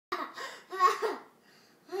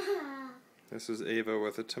This is Ava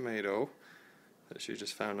with a tomato that she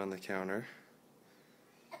just found on the counter.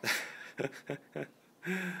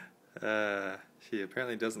 She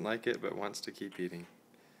apparently doesn't like it but wants to keep eating.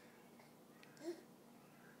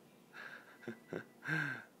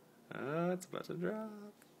 Oh, it's about to drop.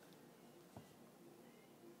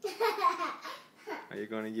 Are you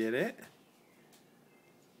going to get it?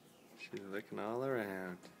 She's looking all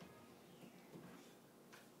around.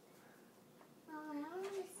 Oh, I want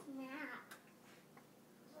a snack.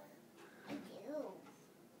 I do.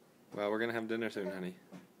 Well, we're going to have dinner soon, honey.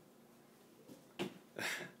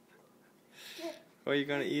 Oh, you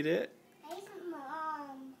going to eat it? Hey,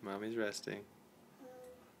 Mom. Mommy's resting.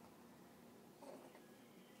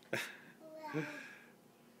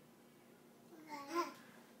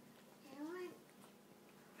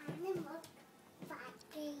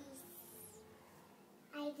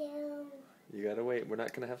 I do. You gotta wait. We're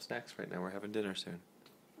not gonna have snacks right now. We're having dinner soon.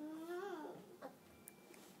 No.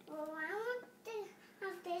 Well, I want to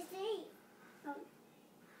have dessert.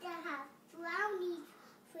 To have brownies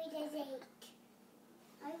for dessert.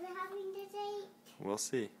 Are you having dessert? We'll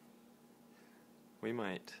see. We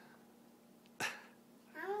might. I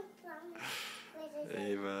want brownies for dessert.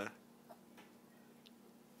 Ava.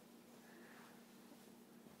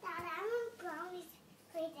 Dad, I want brownies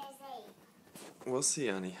for dessert. We'll see,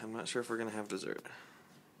 honey. I'm not sure if we're gonna have dessert.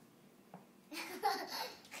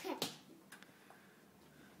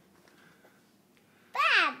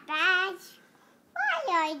 Baba,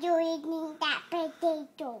 why are you eating that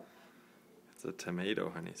potato? It's a tomato,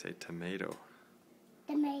 honey. Say tomato.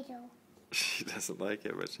 Tomato. She doesn't like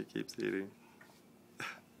it, but she keeps eating.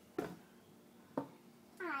 Hi,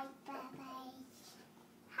 Baba.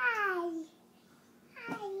 Hi.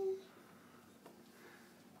 Hi.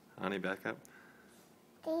 Honey, back up.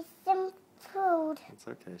 There's some food. It's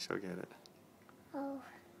okay. She'll get it. Oh.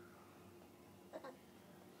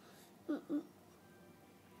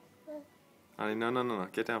 Honey, no.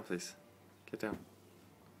 Get down, please. Get down.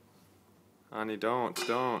 Honey, don't.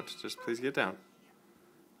 Just please get down.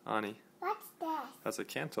 Honey. What's that? That's a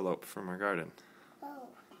cantaloupe from our garden. Oh.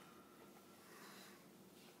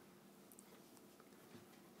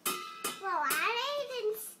 Well, I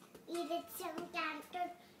didn't eat it some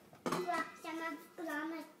cantaloupe. Some of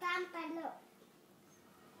Grandma's cantaloupe.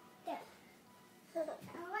 I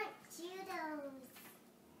want Cheetos.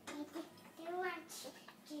 I do want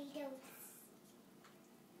Cheetos.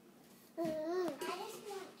 I just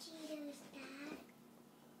want Cheetos, Dad.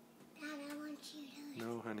 Dad, I want Cheetos. No,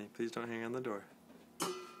 honey. Please don't hang on the door. Dad,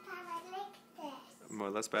 I like this.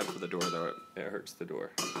 Well, that's bad for the door, though. It hurts the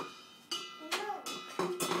door. No.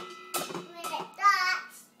 When it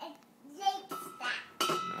dots, it breaks that.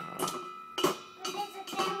 No. When there's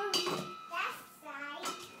a bell on that side,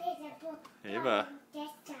 there's a bell Ava. on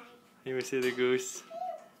this side. Can you see the goose?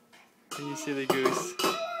 Can you see the goose?